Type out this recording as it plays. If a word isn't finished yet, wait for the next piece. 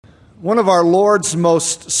One of our Lord's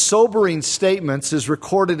most sobering statements is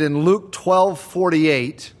recorded in Luke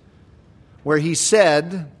 12:48, where he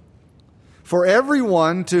said, "For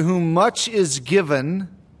everyone to whom much is given,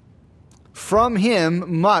 from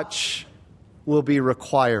him much will be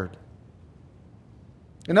required."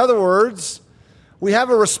 In other words, we have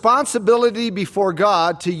a responsibility before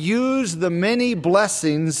God to use the many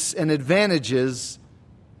blessings and advantages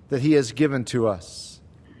that He has given to us.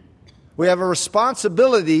 We have a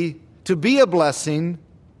responsibility to be a blessing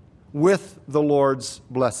with the Lord's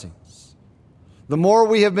blessings. The more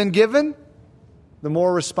we have been given, the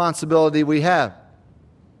more responsibility we have.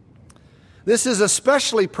 This is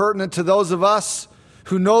especially pertinent to those of us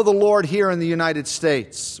who know the Lord here in the United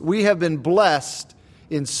States. We have been blessed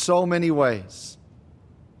in so many ways.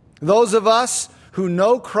 Those of us who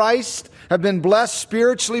know Christ have been blessed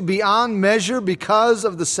spiritually beyond measure because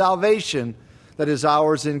of the salvation that is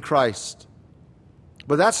ours in Christ.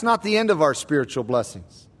 But that's not the end of our spiritual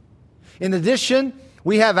blessings. In addition,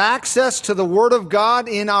 we have access to the Word of God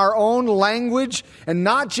in our own language and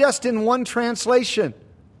not just in one translation.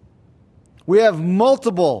 We have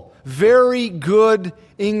multiple, very good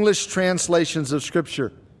English translations of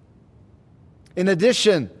Scripture. In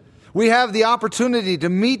addition, we have the opportunity to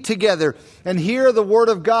meet together and hear the Word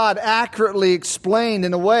of God accurately explained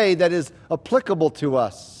in a way that is applicable to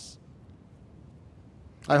us.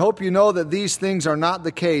 I hope you know that these things are not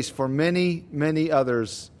the case for many, many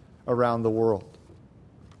others around the world.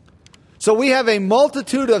 So we have a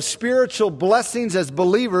multitude of spiritual blessings as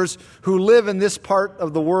believers who live in this part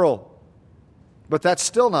of the world. But that's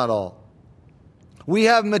still not all. We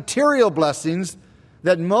have material blessings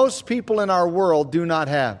that most people in our world do not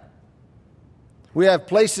have. We have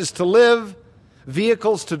places to live,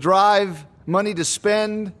 vehicles to drive, money to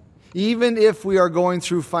spend, even if we are going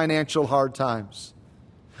through financial hard times.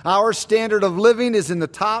 Our standard of living is in the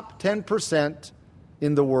top 10%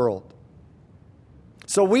 in the world.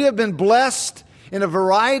 So we have been blessed in a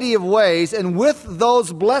variety of ways, and with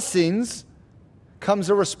those blessings comes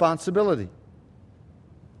a responsibility.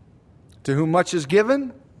 To whom much is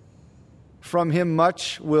given, from him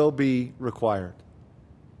much will be required.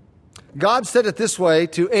 God said it this way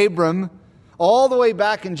to Abram all the way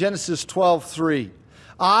back in Genesis 12:3.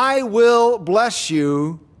 "I will bless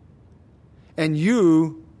you, and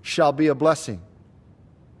you shall be a blessing."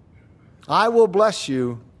 I will bless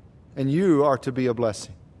you, and you are to be a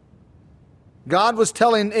blessing. God was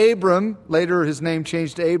telling Abram, later his name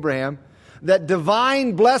changed to Abraham, that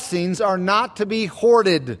divine blessings are not to be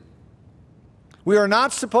hoarded. We are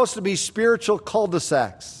not supposed to be spiritual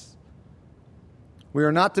cul-de-sacs. We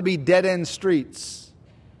are not to be dead-end streets.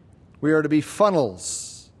 We are to be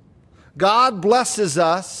funnels. God blesses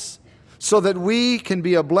us so that we can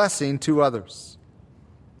be a blessing to others.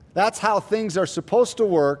 That's how things are supposed to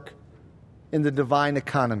work in the divine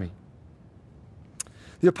economy.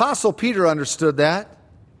 The Apostle Peter understood that,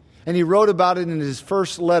 and he wrote about it in his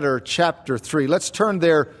first letter, chapter 3. Let's turn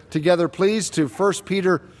there together, please, to 1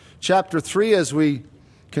 Peter chapter 3 as we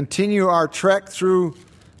continue our trek through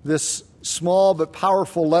this small but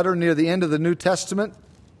powerful letter near the end of the New Testament.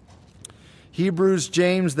 Hebrews,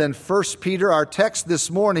 James, then 1 Peter. Our text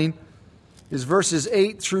this morning is verses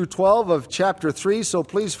 8 through 12 of chapter 3, so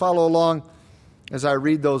please follow along as I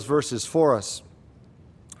read those verses for us.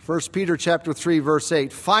 1 Peter chapter 3, verse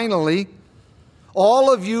 8. "Finally,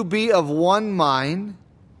 all of you be of one mind,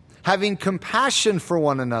 having compassion for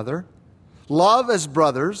one another, love as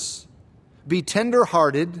brothers, be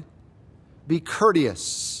tender-hearted, be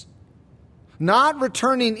courteous, not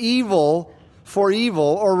returning evil for evil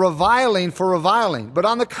or reviling for reviling, but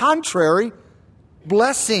on the contrary,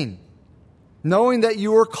 blessing, knowing that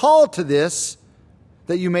you were called to this,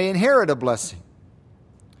 that you may inherit a blessing.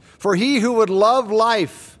 For he who would love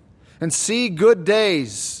life and see good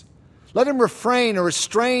days, let him refrain or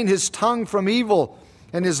restrain his tongue from evil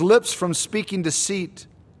and his lips from speaking deceit.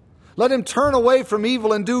 Let him turn away from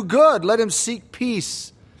evil and do good. Let him seek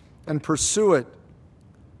peace and pursue it.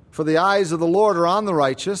 For the eyes of the Lord are on the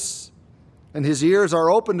righteous, and his ears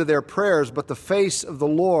are open to their prayers, but the face of the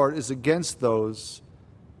Lord is against those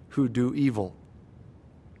who do evil."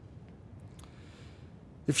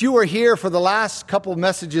 If you were here for the last couple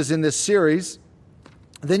messages in this series,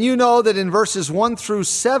 then you know that in verses 1 through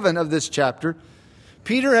 7 of this chapter,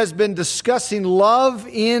 Peter has been discussing love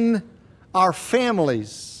in our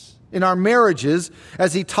families, in our marriages,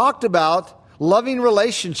 as he talked about loving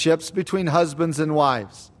relationships between husbands and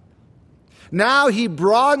wives. Now he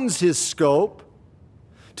broadens his scope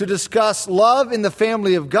to discuss love in the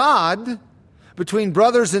family of God between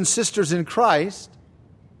brothers and sisters in Christ,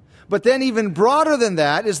 But then even broader than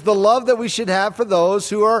that is the love that we should have for those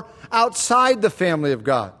who are outside the family of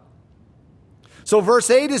God. So verse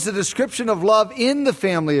 8 is a description of love in the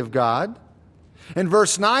family of God. And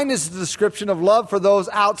verse 9 is the description of love for those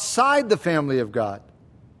outside the family of God.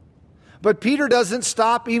 But Peter doesn't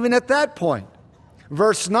stop even at that point.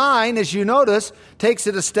 Verse 9, as you notice, takes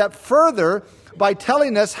it a step further by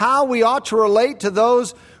telling us how we ought to relate to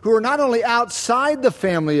those who are not only outside the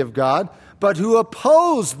family of God, but who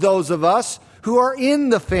oppose those of us who are in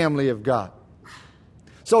the family of God.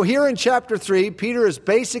 So here in chapter 3, Peter is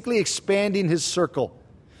basically expanding his circle.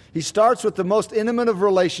 He starts with the most intimate of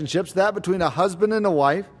relationships, that between a husband and a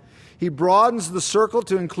wife. He broadens the circle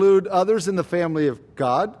to include others in the family of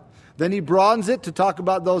God. Then he broadens it to talk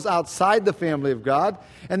about those outside the family of God.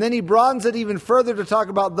 And then he broadens it even further to talk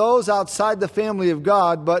about those outside the family of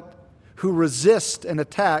God, but who resist and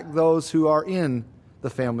attack those who are in the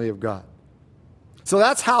family of God. So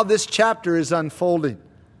that's how this chapter is unfolding.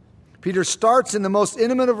 Peter starts in the most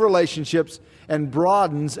intimate of relationships and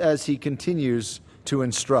broadens as he continues to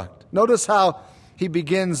instruct. Notice how he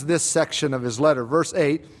begins this section of his letter. Verse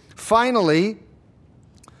 8, finally,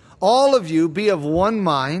 all of you be of one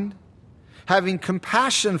mind, having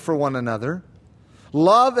compassion for one another,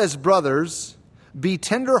 love as brothers, be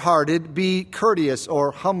tender-hearted, be courteous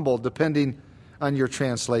or humble, depending on your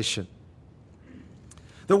translation.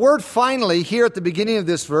 The word finally here at the beginning of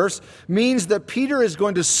this verse means that Peter is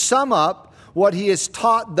going to sum up what he has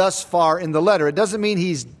taught thus far in the letter. It doesn't mean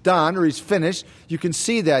he's done or he's finished. You can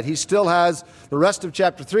see that. He still has the rest of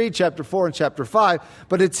chapter 3, chapter 4, and chapter 5.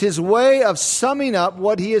 But it's his way of summing up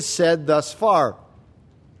what he has said thus far.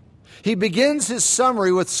 He begins his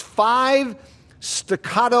summary with 5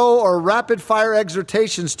 staccato or rapid-fire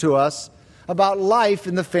exhortations to us about life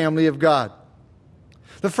in the family of God.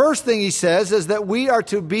 The first thing he says is that we are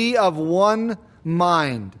to be of one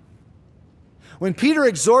mind. When Peter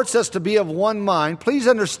exhorts us to be of one mind, please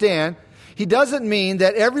understand, he doesn't mean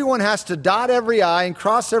that everyone has to dot every I and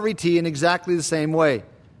cross every T in exactly the same way.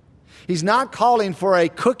 He's not calling for a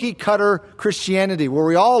cookie-cutter Christianity where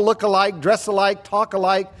we all look alike, dress alike, talk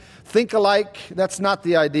alike, think alike. That's not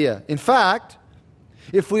the idea. In fact,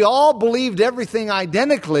 if we all believed everything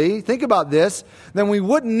identically, think about this, then we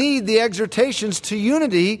wouldn't need the exhortations to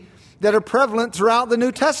unity that are prevalent throughout the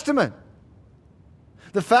New Testament.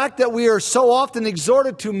 The fact that we are so often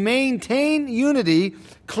exhorted to maintain unity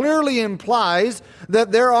clearly implies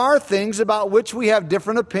that there are things about which we have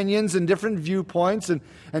different opinions and different viewpoints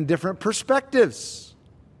and different perspectives.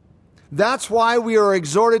 That's why we are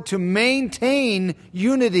exhorted to maintain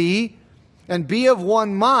unity and be of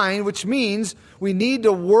one mind, which means we need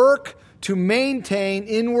to work to maintain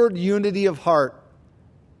inward unity of heart.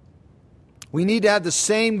 We need to have the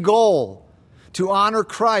same goal, to honor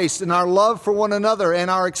Christ in our love for one another and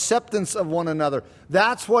our acceptance of one another.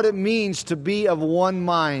 That's what it means to be of one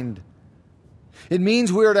mind. It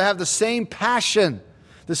means we are to have the same passion,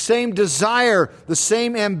 the same desire, the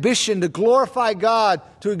same ambition to glorify God,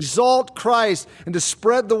 to exalt Christ, and to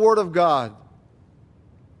spread the Word of God.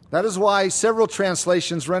 That is why several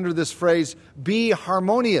translations render this phrase, be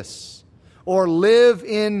harmonious, or live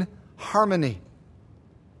in harmony.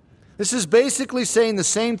 This is basically saying the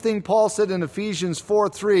same thing Paul said in Ephesians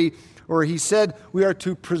 4:3, where he said we are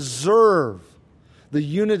to preserve the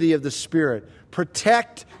unity of the Spirit,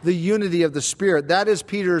 protect the unity of the Spirit. That is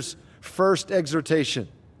Peter's first exhortation.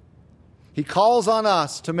 He calls on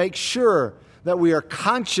us to make sure that we are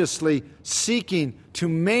consciously seeking to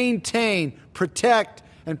maintain, protect,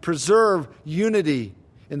 and preserve unity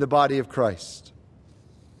in the body of Christ.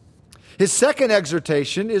 His second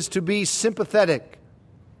exhortation is to be sympathetic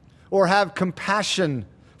or have compassion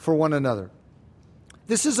for one another.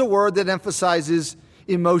 This is a word that emphasizes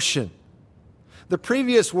emotion. The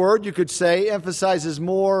previous word, you could say, emphasizes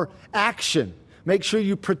more action. Make sure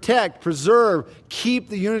you protect, preserve, keep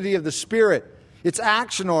the unity of the Spirit. It's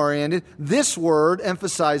action-oriented. This word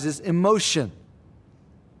emphasizes emotion.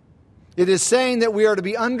 It is saying that we are to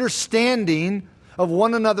be understanding of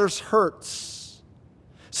one another's hurts,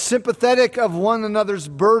 sympathetic of one another's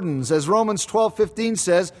burdens. As Romans 12:15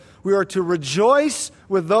 says, we are to rejoice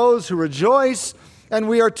with those who rejoice, and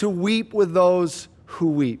we are to weep with those who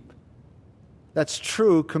weep. That's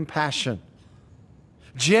true compassion.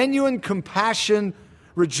 Genuine compassion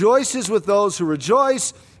rejoices with those who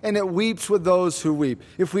rejoice, and it weeps with those who weep.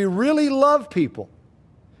 If we really love people,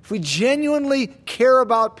 if we genuinely care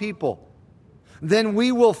about people, then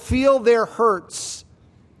we will feel their hurts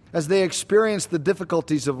as they experience the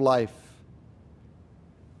difficulties of life.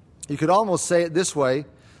 You could almost say it this way,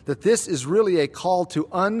 that this is really a call to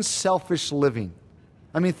unselfish living.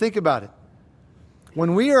 I mean, think about it.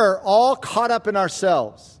 When we are all caught up in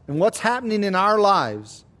ourselves and what's happening in our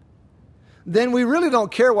lives, then we really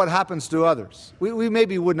don't care what happens to others. We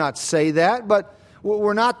maybe would not say that, but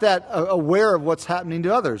we're not that aware of what's happening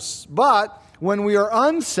to others. But when we are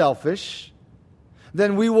unselfish,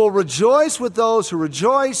 then we will rejoice with those who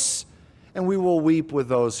rejoice, and we will weep with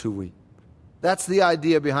those who weep. That's the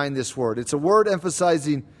idea behind this word. It's a word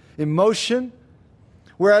emphasizing emotion,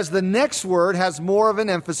 whereas the next word has more of an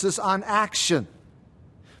emphasis on action.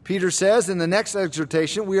 Peter says in the next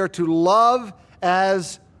exhortation, we are to love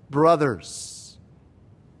as brothers.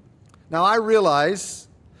 Now, I realize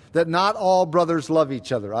that not all brothers love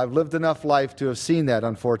each other. I've lived enough life to have seen that,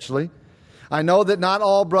 unfortunately. I know that not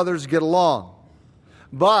all brothers get along.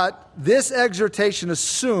 But this exhortation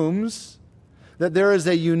assumes that there is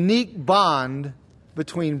a unique bond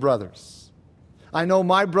between brothers. I know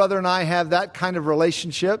my brother and I have that kind of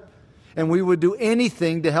relationship, and we would do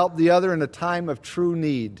anything to help the other in a time of true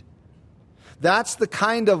need. That's the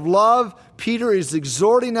kind of love Peter is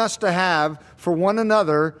exhorting us to have for one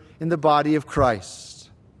another in the body of Christ.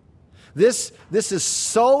 This is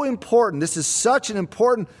so important. This is such an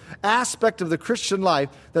important aspect of the Christian life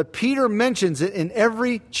that Peter mentions it in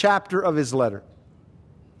every chapter of his letter.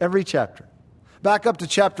 Every chapter. Back up to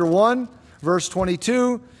chapter 1, verse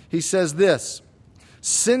 22, he says this,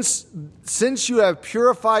 Since you have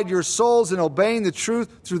purified your souls in obeying the truth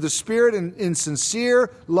through the Spirit and in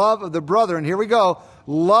sincere love of the brother, and here we go,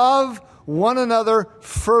 love one another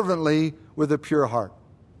fervently with a pure heart.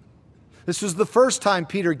 This was the first time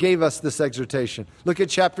Peter gave us this exhortation. Look at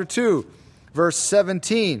chapter 2, verse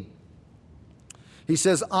 17. He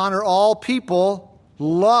says, honor all people,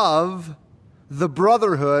 love the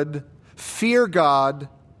brotherhood, fear God,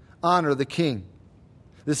 honor the king.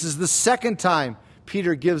 This is the second time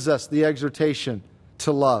Peter gives us the exhortation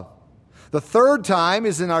to love. The third time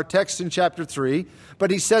is in our text in chapter 3,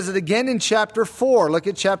 but he says it again in chapter 4. Look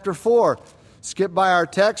at chapter 4. Skip by our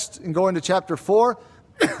text and go into chapter 4,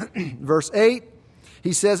 verse 8.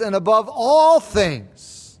 He says, and above all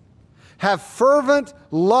things, have fervent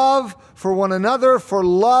love for one another, for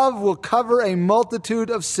love will cover a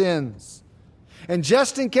multitude of sins. And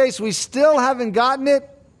just in case we still haven't gotten it,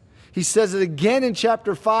 he says it again in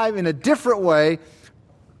chapter 5 in a different way.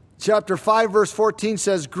 Chapter 5, verse 14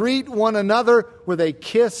 says, greet one another with a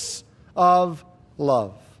kiss of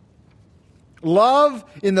love. Love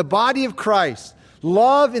in the body of Christ,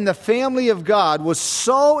 love in the family of God was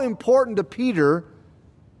so important to Peter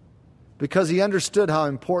because he understood how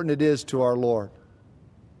important it is to our Lord.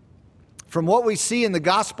 From what we see in the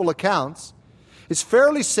gospel accounts, it's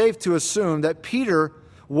fairly safe to assume that Peter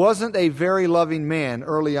wasn't a very loving man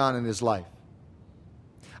early on in his life.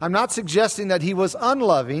 I'm not suggesting that he was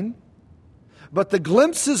unloving, but the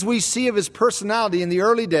glimpses we see of his personality in the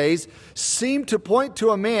early days seem to point to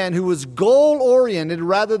a man who was goal-oriented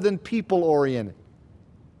rather than people-oriented.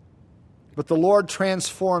 But the Lord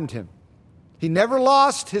transformed him. He never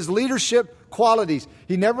lost his leadership qualities.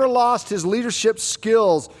 He never lost his leadership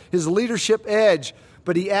skills, his leadership edge,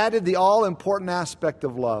 but he added the all-important aspect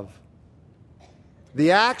of love.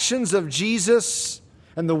 The actions of Jesus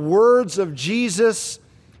and the words of Jesus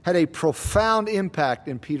had a profound impact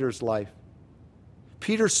in Peter's life.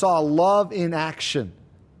 Peter saw love in action.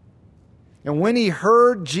 And when he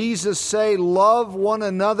heard Jesus say, love one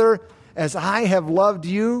another as I have loved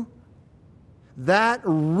you, that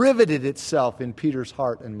riveted itself in Peter's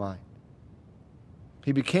heart and mind.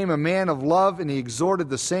 He became a man of love, and he exhorted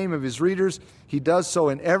the same of his readers. He does so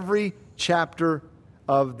in every chapter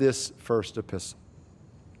of this first epistle.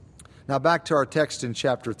 Now back to our text in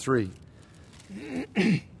chapter 3.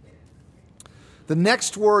 The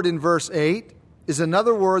next word in verse 8 is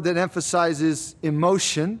another word that emphasizes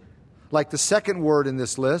emotion, like the second word in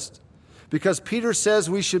this list, because Peter says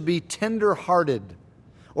we should be tender-hearted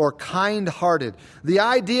or kind-hearted. The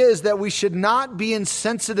idea is that we should not be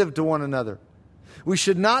insensitive to one another. We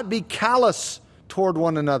should not be callous toward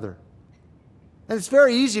one another. And it's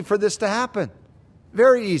very easy for this to happen.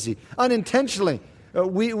 Very easy. Unintentionally.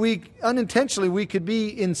 We could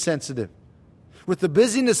be insensitive. With the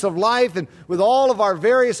busyness of life and with all of our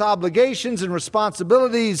various obligations and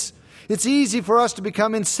responsibilities, it's easy for us to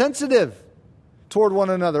become insensitive toward one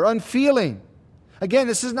another, unfeeling.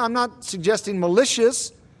 Again, I'm not suggesting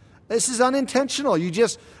malicious. This is unintentional. You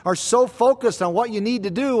just are so focused on what you need to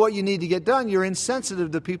do, what you need to get done, you're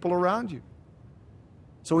insensitive to people around you.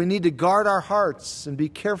 So we need to guard our hearts and be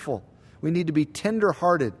careful. We need to be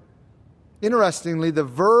tender-hearted. Interestingly, the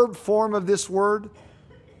verb form of this word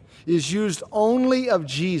is used only of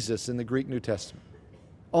Jesus in the Greek New Testament.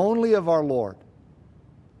 Only of our Lord.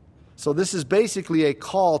 So this is basically a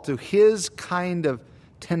call to his kind of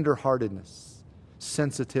tenderheartedness,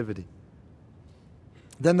 sensitivity.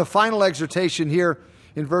 Then the final exhortation here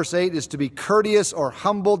in verse 8 is to be courteous or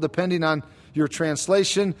humble, depending on your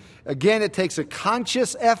translation. Again, it takes a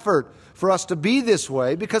conscious effort for us to be this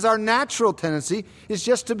way because our natural tendency is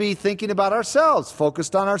just to be thinking about ourselves,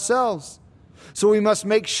 focused on ourselves. So we must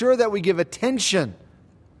make sure that we give attention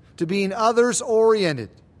to being others-oriented.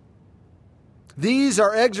 These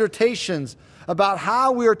are exhortations about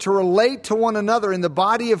how we are to relate to one another in the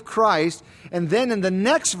body of Christ. And then in the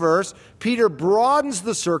next verse, Peter broadens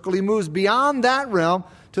the circle. He moves beyond that realm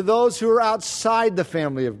to those who are outside the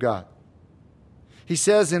family of God. He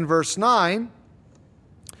says in verse 9,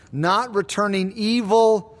 not returning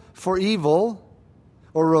evil for evil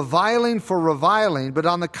or reviling for reviling, but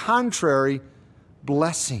on the contrary,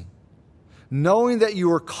 blessing, knowing that you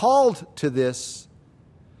are called to this,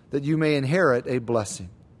 that you may inherit a blessing.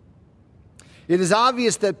 It is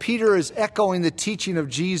obvious that Peter is echoing the teaching of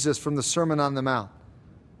Jesus from the Sermon on the Mount.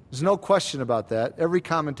 There's no question about that. Every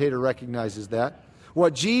commentator recognizes that.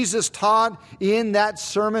 What Jesus taught in that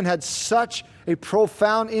sermon had such a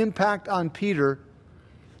profound impact on Peter.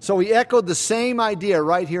 So he echoed the same idea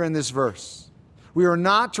right here in this verse. We are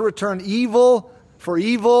not to return evil for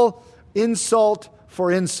evil, insult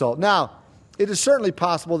for insult. Now, it is certainly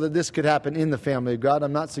possible that this could happen in the family of God.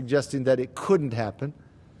 I'm not suggesting that it couldn't happen.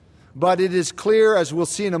 But it is clear, as we'll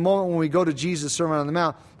see in a moment when we go to Jesus' Sermon on the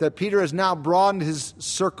Mount, that Peter has now broadened his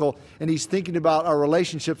circle and he's thinking about our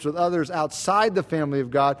relationships with others outside the family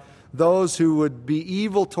of God, those who would be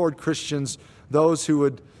evil toward Christians, those who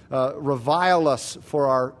would revile us for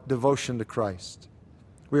our devotion to Christ.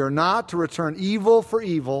 We are not to return evil for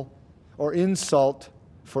evil or insult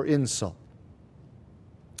for insult.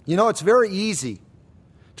 You know, it's very easy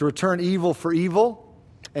to return evil for evil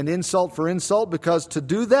and insult for insult, because to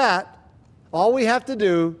do that, all we have to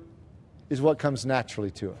do is what comes naturally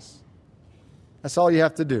to us. That's all you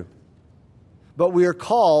have to do. But we are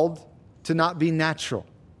called to not be natural.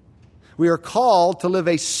 We are called to live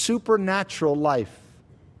a supernatural life.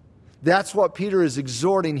 That's what Peter is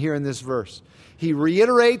exhorting here in this verse. He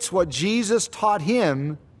reiterates what Jesus taught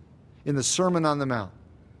him in the Sermon on the Mount.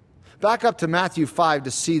 Back up to Matthew 5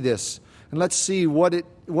 to see this, and let's see what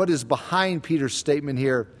is behind Peter's statement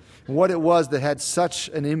here and what it was that had such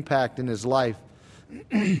an impact in his life.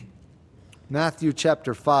 Matthew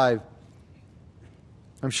chapter 5.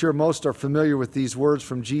 I'm sure most are familiar with these words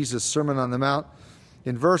from Jesus' Sermon on the Mount.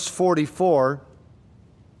 In verse 44,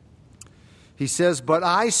 he says, "But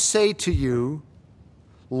I say to you,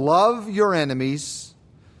 love your enemies,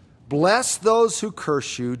 bless those who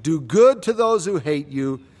curse you, do good to those who hate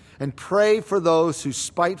you, and pray for those who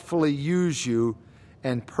spitefully use you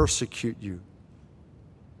and persecute you."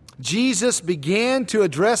 Jesus began to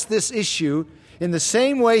address this issue in the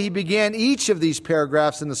same way he began each of these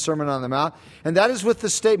paragraphs in the Sermon on the Mount, and that is with the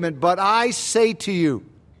statement, "But I say to you."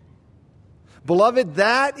 Beloved,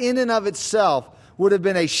 that in and of itself would have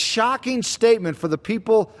been a shocking statement for the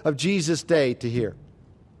people of Jesus' day to hear.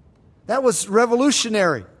 That was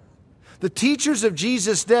revolutionary. The teachers of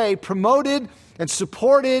Jesus' day promoted and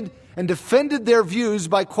supported and defended their views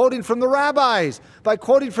by quoting from the rabbis, by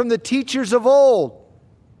quoting from the teachers of old.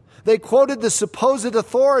 They quoted the supposed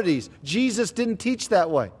authorities. Jesus didn't teach that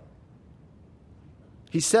way.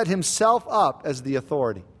 He set himself up as the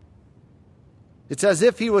authority. It's as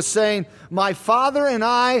if he was saying, "My Father and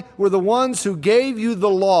I were the ones who gave you the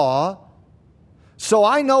law, so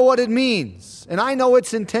I know what it means, and I know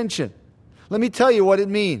its intention. Let me tell you what it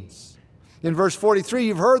means." In verse 43,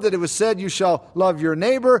 you've heard that it was said, "You shall love your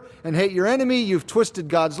neighbor and hate your enemy." You've twisted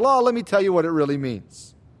God's law. Let me tell you what it really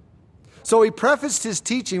means. So he prefaced his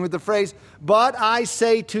teaching with the phrase, "But I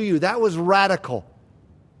say to you." That was radical.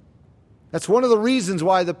 That's one of the reasons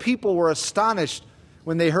why the people were astonished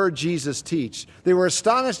when they heard Jesus teach. They were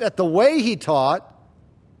astonished at the way he taught,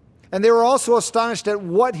 and they were also astonished at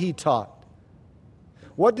what he taught.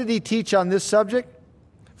 What did he teach on this subject?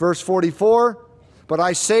 Verse 44, "But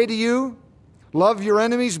I say to you, love your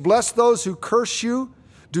enemies, bless those who curse you,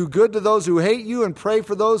 do good to those who hate you, and pray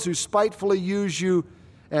for those who spitefully use you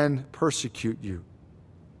and persecute you."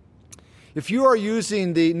 If you are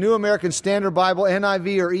using the New American Standard Bible,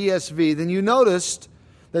 NIV, or ESV, then you noticed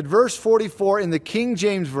that verse 44 in the King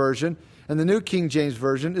James Version and the New King James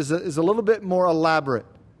Version is a little bit more elaborate.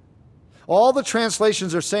 All the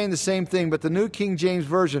translations are saying the same thing, but the New King James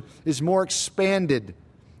Version is more expanded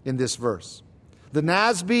in this verse. The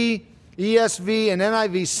NASB, ESV, and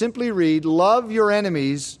NIV simply read, "Love your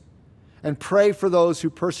enemies and pray for those who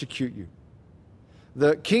persecute you."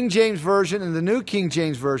 The King James Version and the New King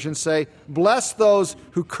James Version say, bless those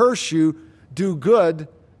who curse you, do good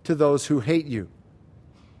to those who hate you.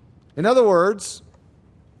 In other words,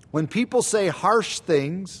 when people say harsh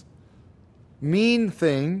things, mean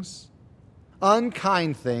things,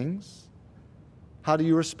 unkind things, how do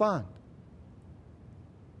you respond?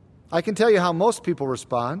 I can tell you how most people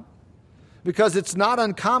respond, because it's not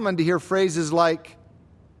uncommon to hear phrases like,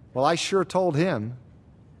 well, I sure told him.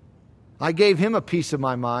 I gave him a piece of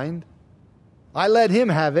my mind. I let him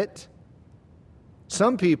have it.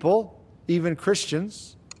 Some people, even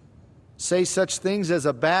Christians, say such things as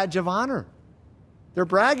a badge of honor. They're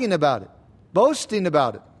bragging about it, boasting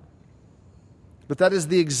about it. But that is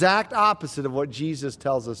the exact opposite of what Jesus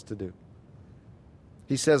tells us to do.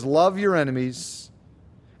 He says, love your enemies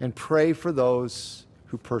and pray for those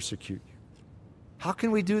who persecute you. How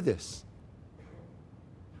can we do this?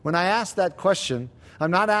 When I ask that question,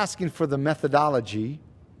 I'm not asking for the methodology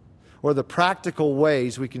or the practical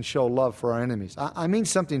ways we can show love for our enemies. I mean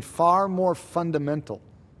something far more fundamental,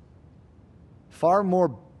 far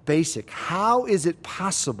more basic. How is it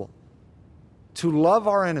possible to love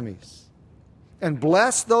our enemies and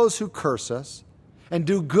bless those who curse us and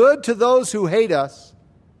do good to those who hate us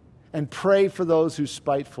and pray for those who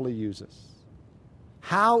spitefully use us?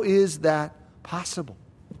 How is that possible?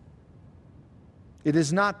 It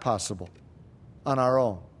is not possible on our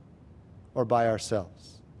own or by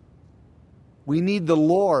ourselves. We need the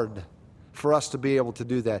Lord for us to be able to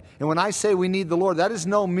do that. And when I say we need the Lord, that is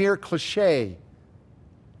no mere cliche.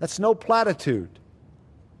 That's no platitude.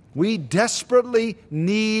 We desperately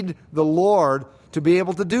need the Lord to be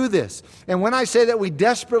able to do this. And when I say that we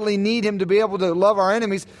desperately need Him to be able to love our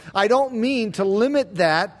enemies, I don't mean to limit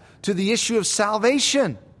that to the issue of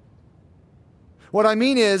salvation. What I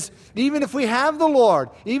mean is, even if we have the Lord,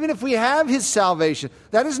 even if we have His salvation,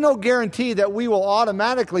 that is no guarantee that we will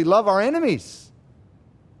automatically love our enemies.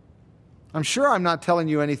 I'm sure I'm not telling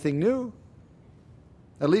you anything new.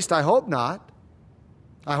 At least I hope not.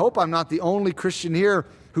 I hope I'm not the only Christian here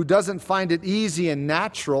who doesn't find it easy and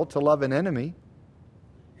natural to love an enemy.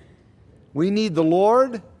 We need the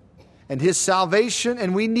Lord and His salvation,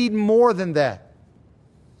 and we need more than that.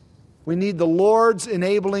 We need the Lord's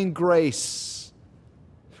enabling grace.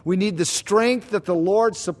 We need the strength that the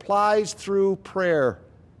Lord supplies through prayer.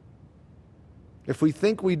 If we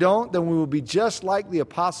think we don't, then we will be just like the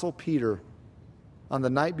Apostle Peter on the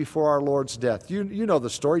night before our Lord's death. You know the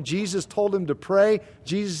story. Jesus told him to pray.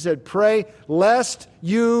 Jesus said, pray lest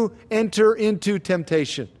you enter into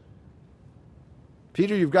temptation.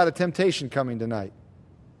 Peter, you've got a temptation coming tonight.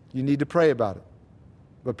 You need to pray about it.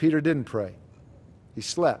 But Peter didn't pray. He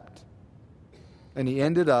slept. And he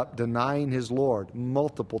ended up denying his Lord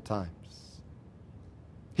multiple times.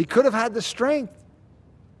 He could have had the strength.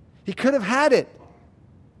 He could have had it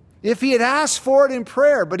if he had asked for it in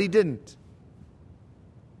prayer, but he didn't.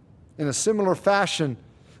 In a similar fashion,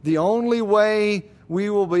 the only way we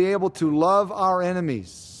will be able to love our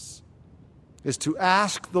enemies is to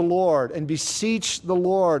ask the Lord and beseech the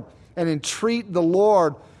Lord and entreat the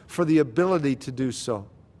Lord for the ability to do so.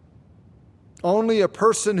 Only a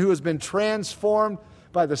person who has been transformed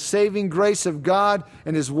by the saving grace of God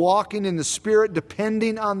and is walking in the Spirit,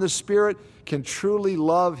 depending on the Spirit, can truly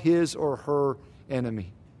love his or her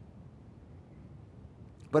enemy.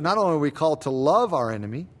 But not only are we called to love our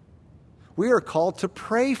enemy, we are called to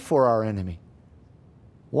pray for our enemy.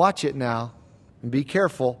 Watch it now and be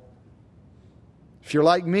careful. If you're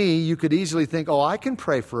like me, you could easily think, oh, I can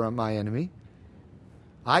pray for my enemy.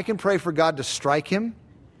 I can pray for God to strike him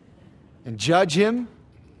and judge him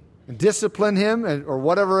and discipline him or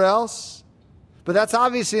whatever else. But that's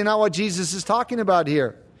obviously not what Jesus is talking about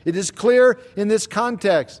here. It is clear in this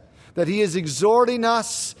context that He is exhorting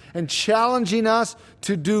us and challenging us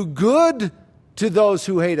to do good to those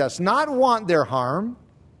who hate us, not want their harm.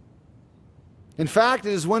 In fact,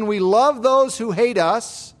 it is when we love those who hate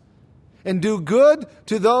us and do good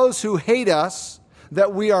to those who hate us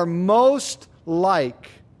that we are most like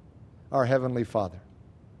our Heavenly Father.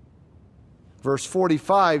 Verse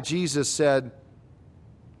 45, Jesus said,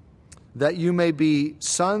 that you may be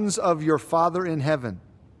sons of your Father in heaven.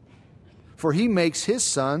 For He makes His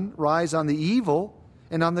sun rise on the evil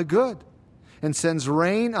and on the good, and sends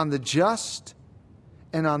rain on the just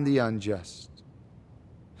and on the unjust.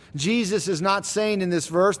 Jesus is not saying in this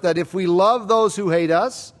verse that if we love those who hate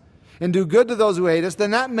us and do good to those who hate us,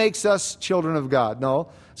 then that makes us children of God. No,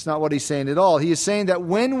 that's not what He's saying at all. He is saying that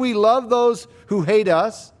when we love those who hate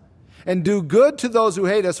us and do good to those who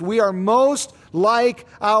hate us, we are most like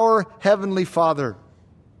our Heavenly Father.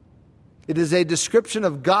 It is a description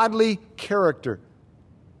of godly character.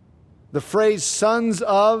 The phrase sons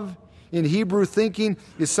of in Hebrew thinking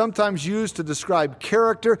is sometimes used to describe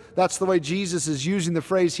character. That's the way Jesus is using the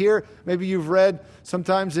phrase here. Maybe you've read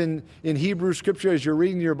sometimes in Hebrew scripture as you're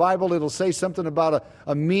reading your Bible, it'll say something about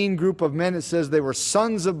a mean group of men. It says they were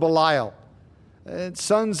sons of Belial. And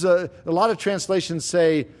a lot of translations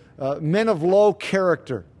say men of low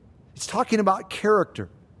character. It's talking about character.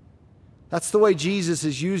 That's the way Jesus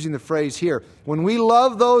is using the phrase here. When we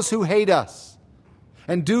love those who hate us,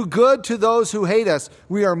 and do good to those who hate us,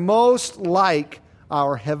 we are most like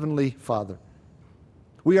our Heavenly Father.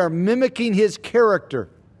 We are mimicking His character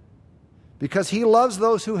because He loves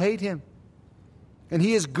those who hate Him. And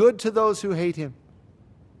He is good to those who hate Him.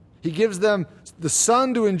 He gives them the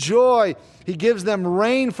sun to enjoy. He gives them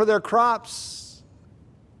rain for their crops.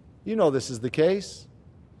 You know this is the case.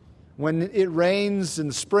 When it rains in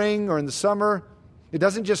the spring or in the summer, it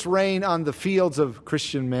doesn't just rain on the fields of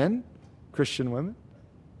Christian men, Christian women.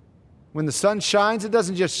 When the sun shines, it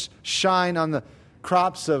doesn't just shine on the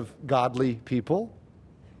crops of godly people.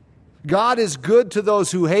 God is good to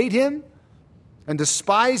those who hate Him and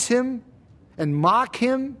despise Him and mock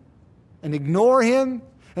Him and ignore Him.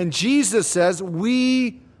 And Jesus says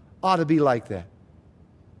we ought to be like that.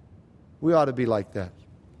 We ought to be like that.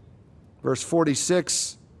 Verse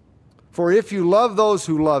 46, for if you love those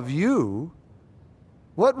who love you,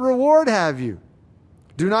 what reward have you?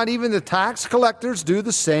 Do not even the tax collectors do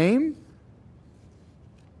the same?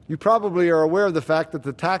 You probably are aware of the fact that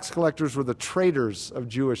the tax collectors were the traitors of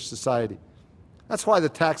Jewish society. That's why the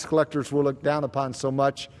tax collectors were looked down upon so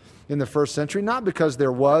much in the first century, not because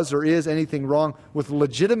there was or is anything wrong with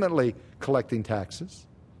legitimately collecting taxes.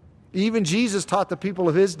 Even Jesus taught the people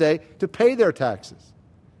of His day to pay their taxes.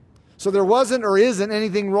 So there wasn't or isn't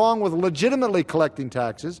anything wrong with legitimately collecting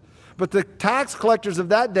taxes, but the tax collectors of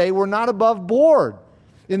that day were not above board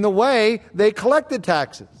in the way they collected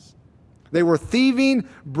taxes. They were thieving,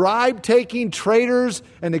 bribe-taking traitors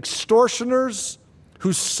and extortioners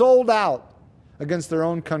who sold out against their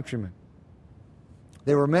own countrymen.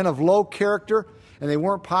 They were men of low character, and they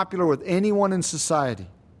weren't popular with anyone in society.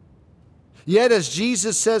 Yet, as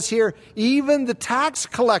Jesus says here, even the tax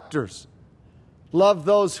collectors love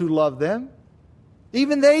those who love them.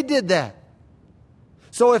 Even they did that.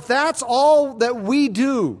 So if that's all that we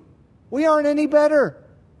do, we aren't any better.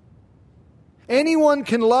 Anyone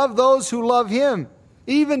can love those who love Him,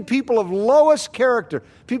 even people of lowest character,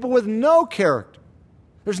 people with no character.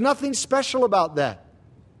 There's nothing special about that.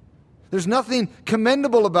 There's nothing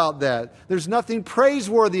commendable about that. There's nothing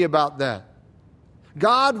praiseworthy about that.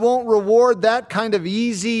 God won't reward that kind of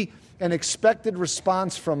easy and expected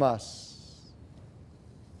response from us.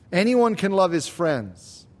 Anyone can love his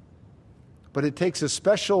friends, but it takes a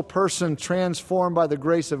special person transformed by the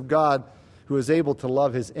grace of God who is able to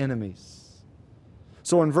love his enemies.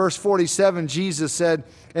 So in verse 47, Jesus said,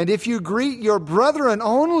 and if you greet your brethren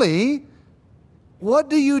only, what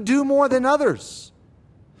do you do more than others?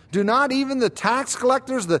 Do not even the tax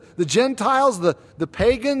collectors, the Gentiles, the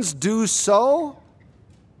pagans do so?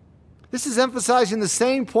 This is emphasizing the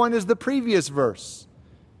same point as the previous verse.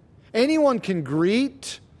 Anyone can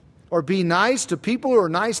greet or be nice to people who are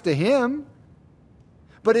nice to him,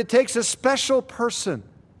 but it takes a special person,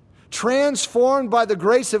 transformed by the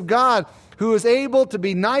grace of God, who is able to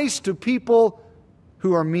be nice to people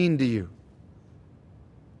who are mean to you.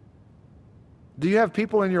 Do you have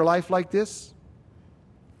people in your life like this?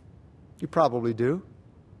 You probably do.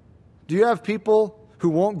 Do you have people who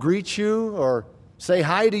won't greet you or say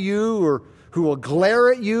hi to you or who will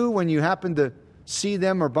glare at you when you happen to see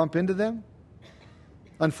them or bump into them?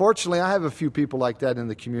 Unfortunately, I have a few people like that in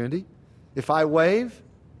the community. If I wave,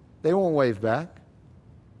 they won't wave back.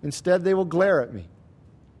 Instead, they will glare at me.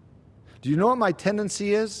 Do you know what my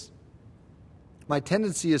tendency is? My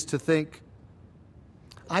tendency is to think,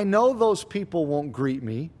 I know those people won't greet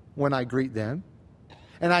me when I greet them,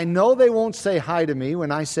 and I know they won't say hi to me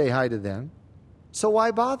when I say hi to them, so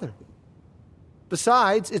why bother?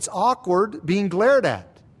 Besides, it's awkward being glared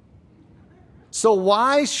at. So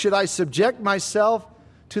why should I subject myself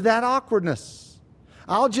to that awkwardness?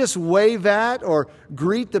 I'll just wave at or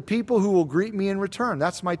greet the people who will greet me in return.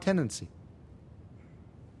 That's my tendency.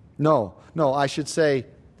 No, I should say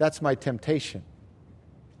that's my temptation.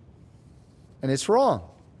 And it's wrong.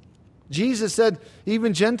 Jesus said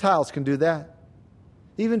even Gentiles can do that.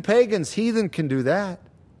 Even pagans, heathen can do that.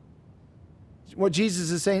 What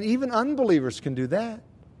Jesus is saying, even unbelievers can do that.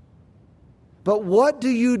 But what do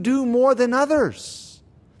you do more than others?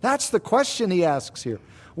 That's the question he asks here.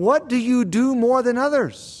 What do you do more than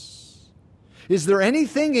others? Is there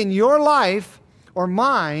anything in your life or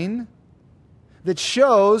mine that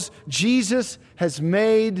shows Jesus has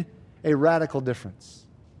made a radical difference.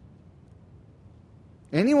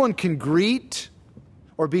 Anyone can greet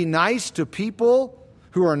or be nice to people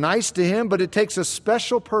who are nice to him, but it takes a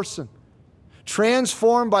special person,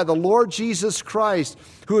 transformed by the Lord Jesus Christ,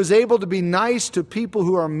 who is able to be nice to people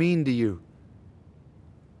who are mean to you.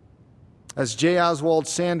 As J. Oswald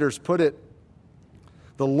Sanders put it,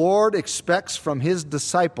 the Lord expects from his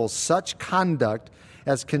disciples such conduct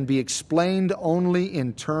as can be explained only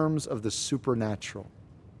in terms of the supernatural.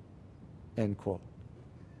 End quote.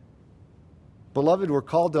 Beloved, we're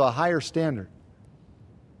called to a higher standard.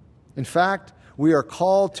 In fact, we are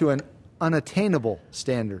called to an unattainable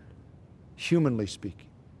standard, humanly speaking.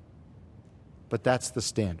 But that's the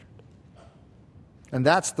standard. And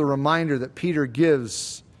that's the reminder that Peter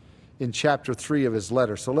gives in chapter 3 of his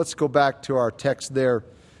letter. So let's go back to our text there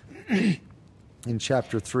in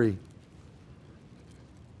chapter 3.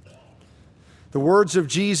 The words of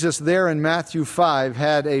Jesus there in Matthew 5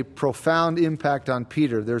 had a profound impact on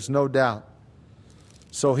Peter, there's no doubt.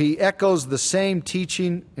 So he echoes the same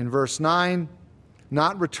teaching in verse 9,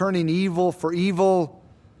 not returning evil for evil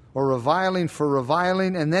or reviling for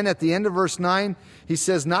reviling. And then at the end of verse 9, he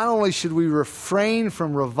says not only should we refrain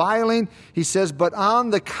from reviling, he says, but on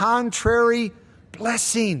the contrary,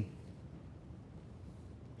 blessing.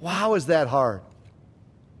 Wow, is that hard?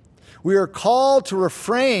 We are called to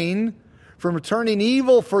refrain from returning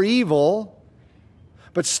evil for evil,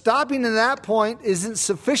 but stopping at that point isn't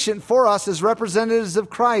sufficient for us as representatives of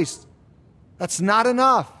Christ. That's not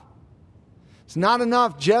enough. It's not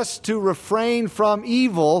enough just to refrain from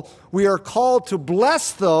evil. We are called to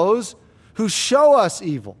bless those who show us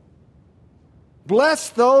evil. Bless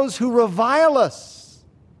those who revile us.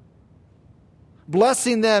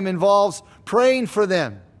 Blessing them involves praying for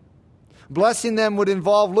them. Blessing them would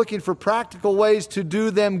involve looking for practical ways to do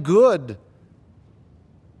them good.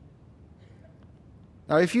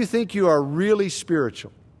 Now, if you think you are really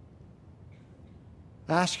spiritual,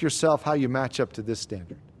 ask yourself how you match up to this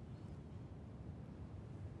standard.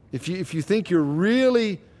 If you think you're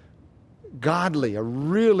really godly, a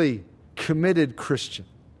really committed Christian,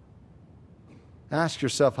 ask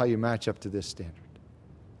yourself how you match up to this standard.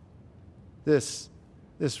 This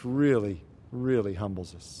really, really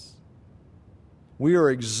humbles us. We are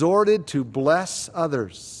exhorted to bless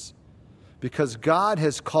others because God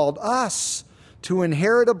has called us to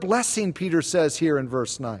inherit a blessing, Peter says here in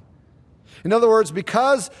verse 9. In other words,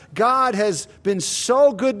 because God has been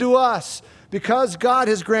so good to us, because God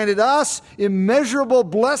has granted us immeasurable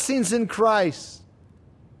blessings in Christ,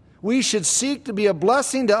 we should seek to be a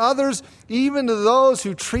blessing to others, even to those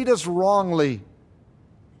who treat us wrongly.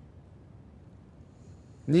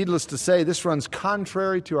 Needless to say, this runs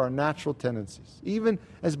contrary to our natural tendencies, even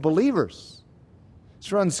as believers.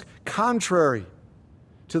 This runs contrary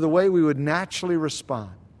to the way we would naturally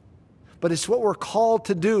respond. But it's what we're called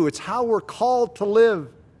to do. It's how we're called to live.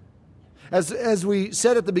 As we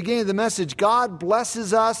said at the beginning of the message, God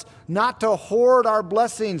blesses us not to hoard our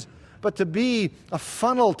blessings, but to be a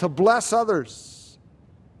funnel to bless others.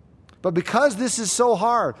 But because this is so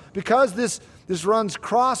hard, because this runs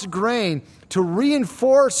cross-grain to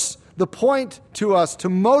reinforce the point to us, to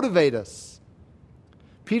motivate us,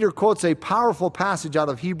 Peter quotes a powerful passage out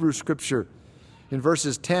of Hebrew Scripture in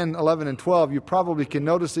verses 10, 11, and 12. You probably can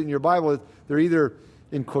notice it in your Bible. They're either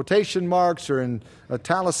in quotation marks or in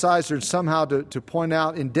italicized or somehow to point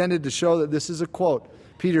out, indented to show that this is a quote.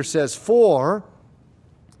 Peter says, "For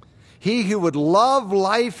he who would love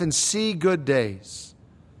life and see good days,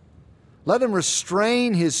 let him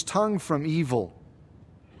restrain his tongue from evil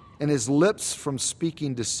and his lips from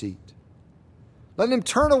speaking deceit. Let him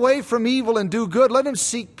turn away from evil and do good. Let him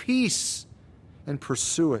seek peace and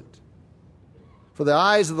pursue it. For the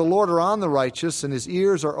eyes of the Lord are on the righteous, and his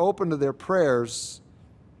ears are open to their prayers,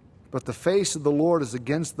 but the face of the Lord is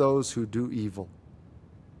against those who do evil."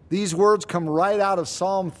 These words come right out of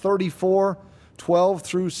Psalm 34, 12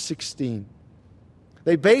 through 16.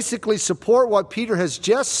 They basically support what Peter has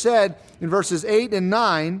just said in verses 8 and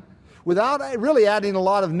 9 without really adding a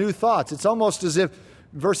lot of new thoughts. It's almost as if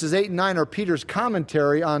verses 8 and 9 are Peter's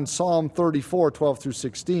commentary on Psalm 34, 12 through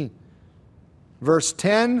 16. Verse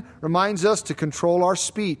 10 reminds us to control our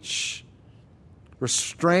speech.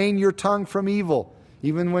 Restrain your tongue from evil.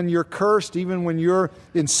 Even when you're cursed, even when you're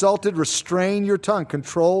insulted, restrain your tongue.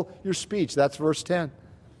 Control your speech. That's verse 10.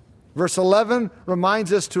 Verse 11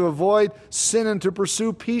 reminds us to avoid sin and to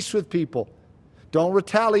pursue peace with people. Don't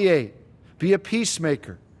retaliate. Be a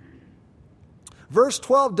peacemaker. Verse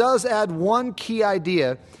 12 does add one key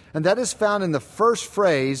idea, and that is found in the first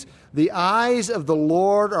phrase, "The eyes of the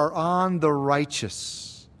Lord are on the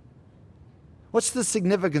righteous." What's the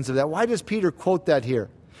significance of that? Why does Peter quote that here?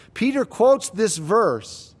 Peter quotes this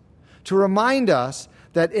verse to remind us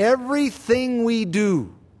that everything we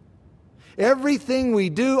do,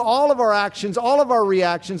 all of our actions, all of our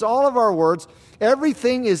reactions, all of our words,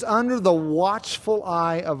 everything is under the watchful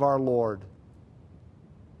eye of our Lord.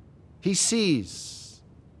 He sees.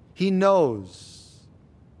 He knows.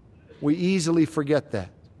 We easily forget that.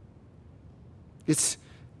 It's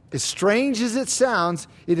as strange as it sounds,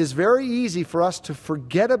 it is very easy for us to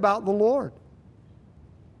forget about the Lord.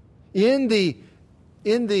 In the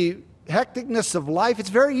hecticness of life, it's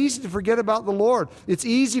very easy to forget about the Lord. It's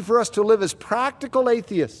easy for us to live as practical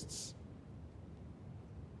atheists.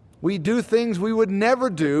 We do things we would never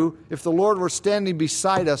do if the Lord were standing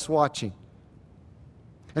beside us watching.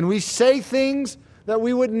 And we say things that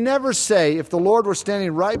we would never say if the Lord were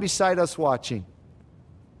standing right beside us watching.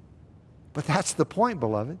 But that's the point,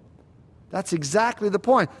 beloved. That's exactly the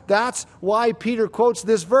point. That's why Peter quotes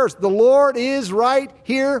this verse. The Lord is right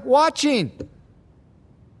here watching.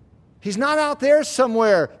 He's not out there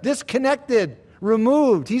somewhere, disconnected,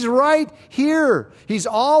 removed. He's right here. He's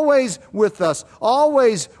always with us,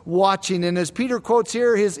 always watching. And as Peter quotes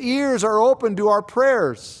here, His ears are open to our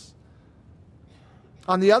prayers.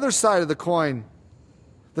 On the other side of the coin,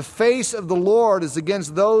 the face of the Lord is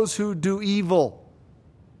against those who do evil.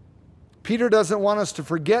 Peter doesn't want us to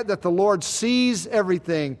forget that the Lord sees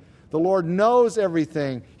everything. The Lord knows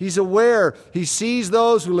everything. He's aware. He sees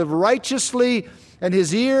those who live righteously, and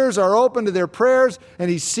His ears are open to their prayers, and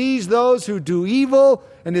He sees those who do evil,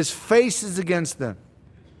 and His face is against them.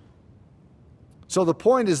 So the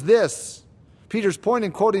point is this. Peter's point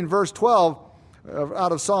in quoting verse 12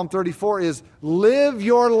 out of Psalm 34 is, live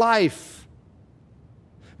your life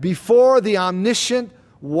before the omniscient,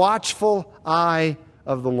 watchful eye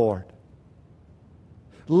of the Lord.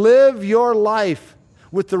 Live your life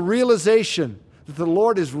with the realization that the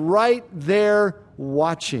Lord is right there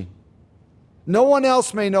watching. No one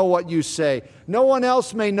else may know what you say. No one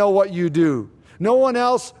else may know what you do. No one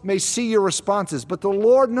else may see your responses. But the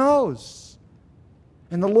Lord knows.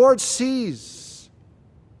 And the Lord sees.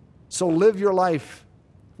 So live your life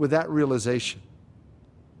with that realization.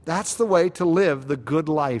 That's the way to live the good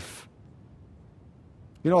life.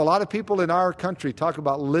 You know, a lot of people in our country talk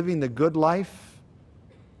about living the good life.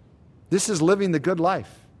 This is living the good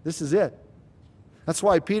life. This is it. That's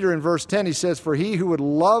why Peter in verse 10, he says, for he who would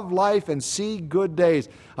love life and see good days.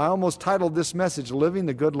 I almost titled this message, Living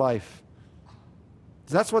the Good Life.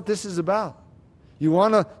 That's what this is about. You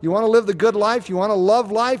want to live the good life? You want to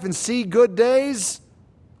love life and see good days?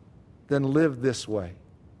 Then live this way.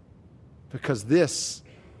 Because this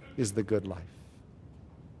is the good life.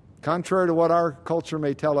 Contrary to what our culture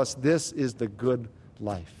may tell us, this is the good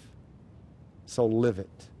life. So live it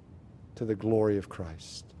to the glory of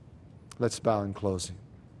Christ. Let's bow in closing.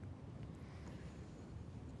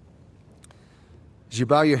 As you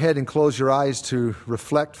bow your head and close your eyes to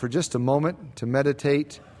reflect for just a moment, to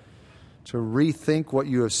meditate, to rethink what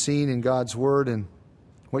you have seen in God's Word and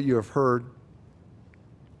what you have heard,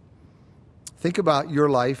 think about your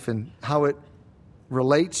life and how it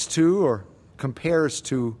relates to or compares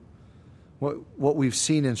to what we've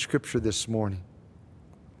seen in Scripture this morning.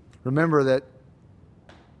 Remember that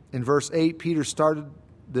in verse 8, Peter started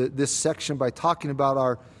this section by talking about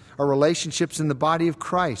our relationships in the body of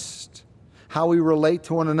Christ, how we relate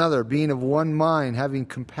to one another, being of one mind, having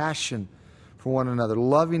compassion for one another,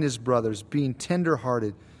 loving his brothers, being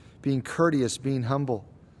tender-hearted, being courteous, being humble.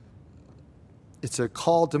 It's a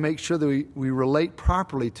call to make sure that we relate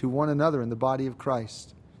properly to one another in the body of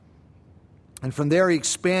Christ. And from there he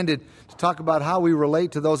expanded to talk about how we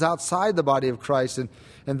relate to those outside the body of Christ and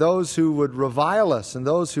those who would revile us and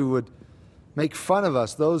those who would make fun of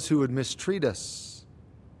us, those who would mistreat us.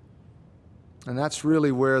 And that's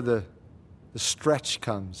really where the stretch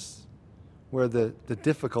comes, where the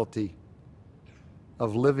difficulty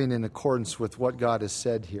of living in accordance with what God has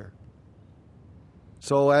said here.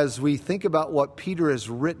 So as we think about what Peter has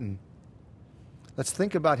written, let's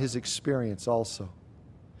think about his experience also.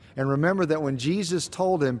 And remember that when Jesus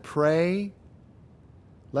told him, pray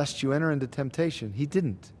lest you enter into temptation, he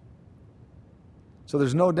didn't. So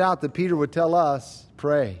there's no doubt that Peter would tell us,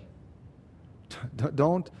 pray.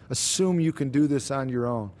 Don't assume you can do this on your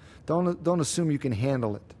own. Don't assume you can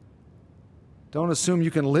handle it. Don't assume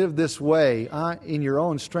you can live this way in your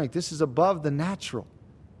own strength. This is above the natural.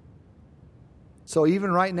 So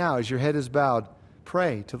even right now, as your head is bowed,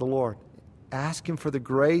 pray to the Lord. Ask Him for the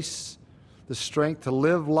grace, the strength to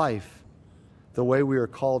live life the way we are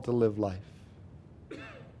called to live life.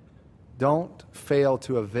 Don't fail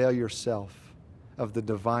to avail yourself of the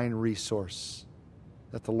divine resource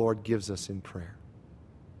that the Lord gives us in prayer.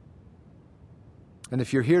 And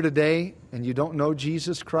if you're here today and you don't know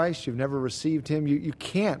Jesus Christ, you've never received Him, you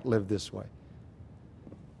can't live this way.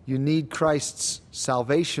 You need Christ's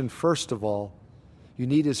salvation first of all. You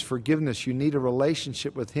need His forgiveness. You need a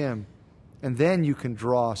relationship with Him. And then you can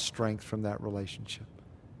draw strength from that relationship.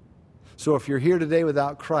 So if you're here today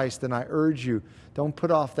without Christ, then I urge you, don't put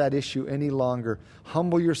off that issue any longer.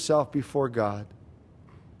 Humble yourself before God.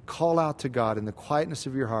 Call out to God in the quietness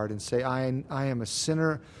of your heart and say, I am a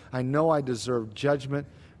sinner. I know I deserve judgment.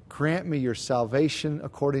 Grant me your salvation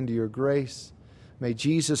according to your grace. May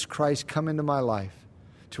Jesus Christ come into my life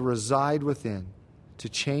to reside within, to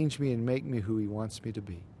change me and make me who He wants me to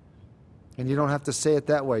be. And you don't have to say it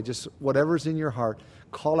that way. Just whatever's in your heart,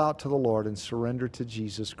 call out to the Lord and surrender to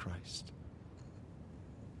Jesus Christ.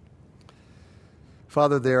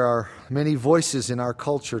 Father, there are many voices in our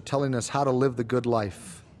culture telling us how to live the good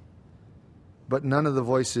life. But none of the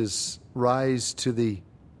voices rise to the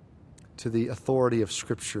authority of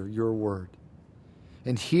Scripture, your word.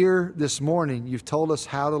 And here this morning, you've told us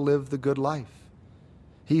how to live the good life.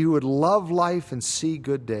 He who would love life and see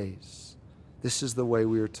good days, this is the way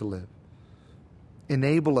we are to live.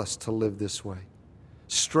 Enable us to live this way.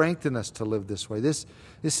 Strengthen us to live this way. This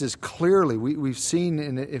is clearly, we've seen,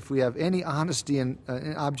 and if we have any honesty and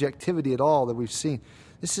objectivity at all that we've seen,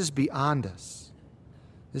 this is beyond us.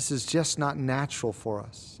 This is just not natural for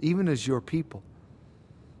us, even as your people.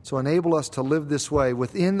 So enable us to live this way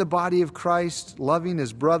within the body of Christ, loving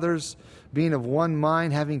as brothers, being of one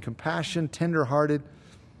mind, having compassion, tender-hearted,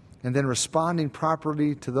 and then responding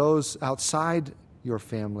properly to those outside your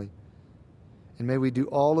family. And may we do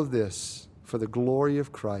all of this for the glory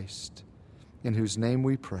of Christ, in whose name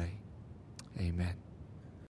we pray. Amen.